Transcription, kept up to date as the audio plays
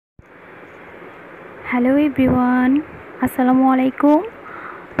Hello everyone, আসসালামু আলাইকুম।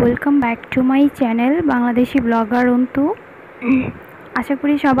 Welcome back to my channel Bangladeshi blogger Antu. আশা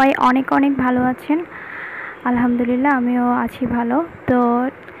করি সবাই অনেক অনেক ভালো আছেন। আলহামদুলিল্লাহ আমিও আছি ভালো। তো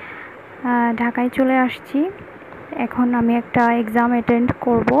ঢাকায় চলে আসছি। এখন আমি একটা এক্সাম অ্যাটেন্ড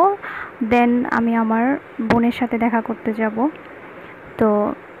করব, দেন আমি আমার বোনের সাথে দেখা করতে যাব। তো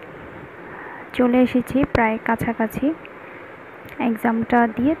চলে এসেছি প্রায় কাছাকাছি। এক্সামটা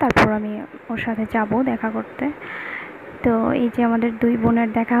দিয়ে তারপর আমি ওর সাথে যাব দেখা করতে। তো এই যে আমাদের দুই বোনের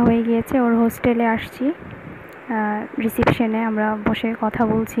দেখা হয়ে গিয়েছে, ওর হোস্টেলে আসছি। রিসেপশনে আমরা বসে কথা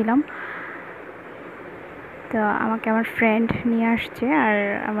বলছিলাম। তো আমাকে আমার ফ্রেন্ড নিয়ে আসছে আর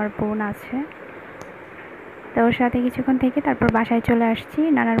আমার বোন আছে। তো ওর সাথে কিছুক্ষণ থেকে তারপর বাসায় চলে আসছি,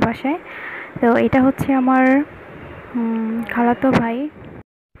 নানার বাসায়। তো এটা হচ্ছে আমার খালাতো ভাই।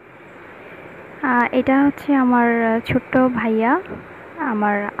 এটা হচ্ছে আমার ছোট্ট ভাইয়া,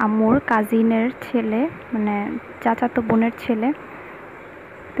 আমার আম্মুর কাজিনের ছেলে, মানে চাচাতো বোনের ছেলে।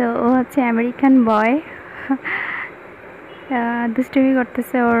 তো ও হচ্ছে আমেরিকান বয়, দুষ্টুমি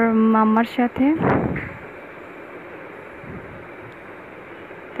করতেছে ওর মাম্মার সাথে।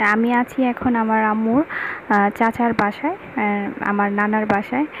 আমি আছি এখন আমার আম্মুর চাচার বাসায়, আমার নানার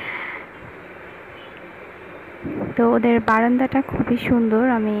বাসায়। তো ওদের বারান্দাটা খুবই সুন্দর,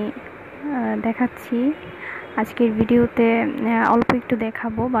 আমি দেখাচ্ছি আজকের ভিডিওতে। অল্প একটু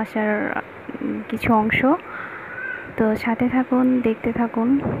দেখাবো বাসার কিছু অংশ। তো সাথে থাকুন, দেখতে থাকুন।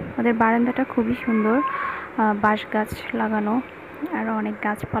 ওদের বারান্দাটা খুবই সুন্দর, বাঁশ গাছ লাগানো, আরও অনেক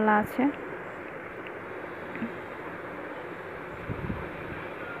গাছপালা আছে।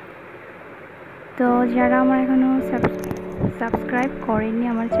 তো যারা আমার এখনও সাবস্ক্রাইব করেননি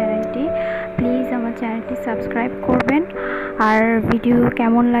আমার চ্যানেলটি, প্লিজ আমার চ্যানেলটি সাবস্ক্রাইব করবেন। আর ভিডিও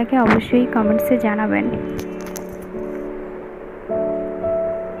কেমন লাগে অবশ্যই কমেন্টসে জানাবেন।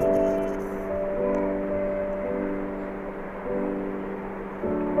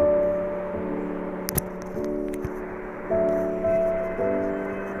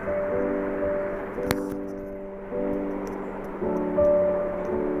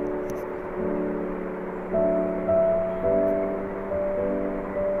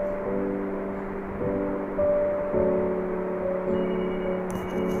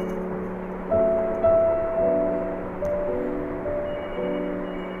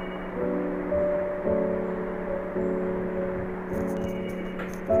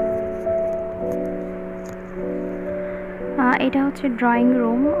 এটা হচ্ছে ড্রয়িং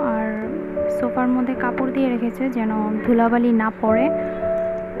রুম, আর সোফার মধ্যে কাপড় দিয়ে রেখেছে যেন ধুলাবালি না পড়ে।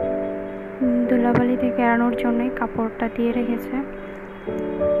 ধুলাবালি থেকে এড়ানোর জন্যই কাপড়টা দিয়ে রেখেছে।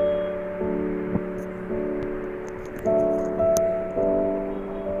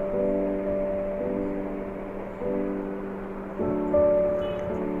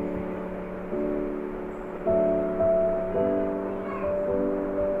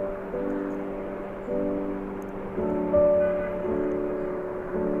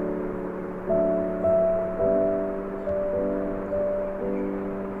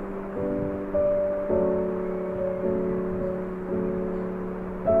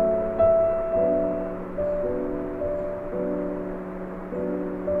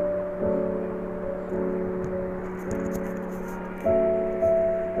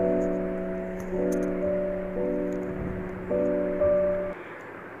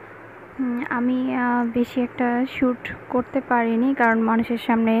 আমি বেশি একটা শ্যুট করতে পারিনি, কারণ মানুষের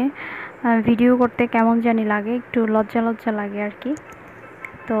সামনে ভিডিও করতে কেমন জানি লাগে, একটু লজ্জা লজ্জা লাগে আর কি।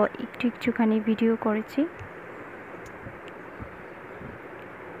 তো একটুখানি ভিডিও করেছি।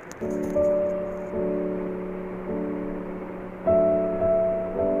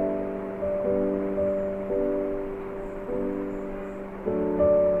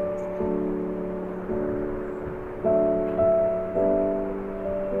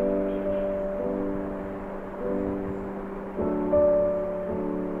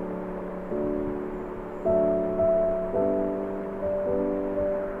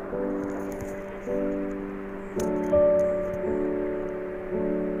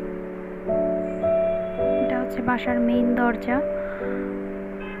 বাসার মেইন দরজা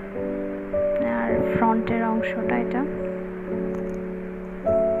আর ফ্রন্টের অংশটা এটা।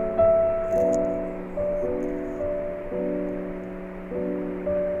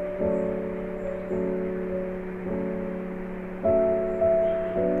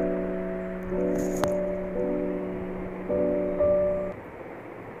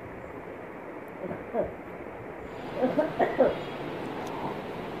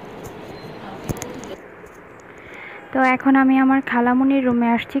 তো এখন আমি আমার খালামণির রুমে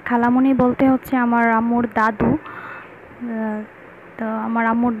আসছি। খালামণি বলতে হচ্ছে আমার আম্মুর দাদু। তো আমার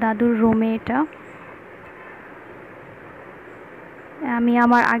আম্মুর দাদুর রুমে এটা। আমি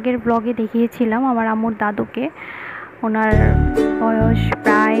আমার আগের ব্লগে দেখিয়েছিলাম আমার আম্মুর দাদুকে। ওনার বয়স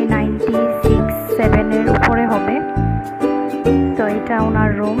প্রায় 96-7 উপরে হবে। তো এটা ওনার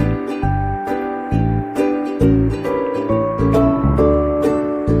রুম।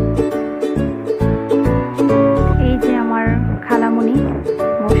 এই যে আমার খালামণি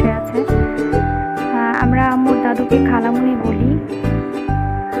বসে আছে। আমরা আম্মুর দাদুকে খালামণি বলি।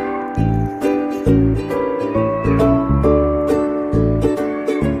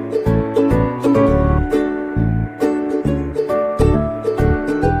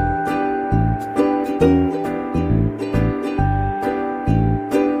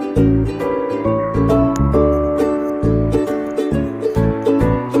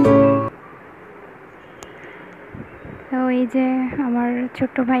 তো এই যে আমার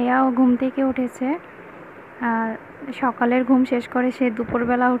ছোট্ট ভাইয়াও ঘুম থেকে উঠেছে। সকালের ঘুম শেষ করে সে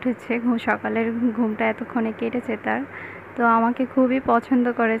দুপুরবেলা উঠেছে। সকালের ঘুমটা এতক্ষণে কেটেছে তার। তো আমাকে খুবই পছন্দ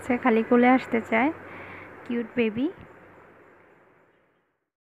করেছে, খালি কোলে আসতে চায়। Cute baby.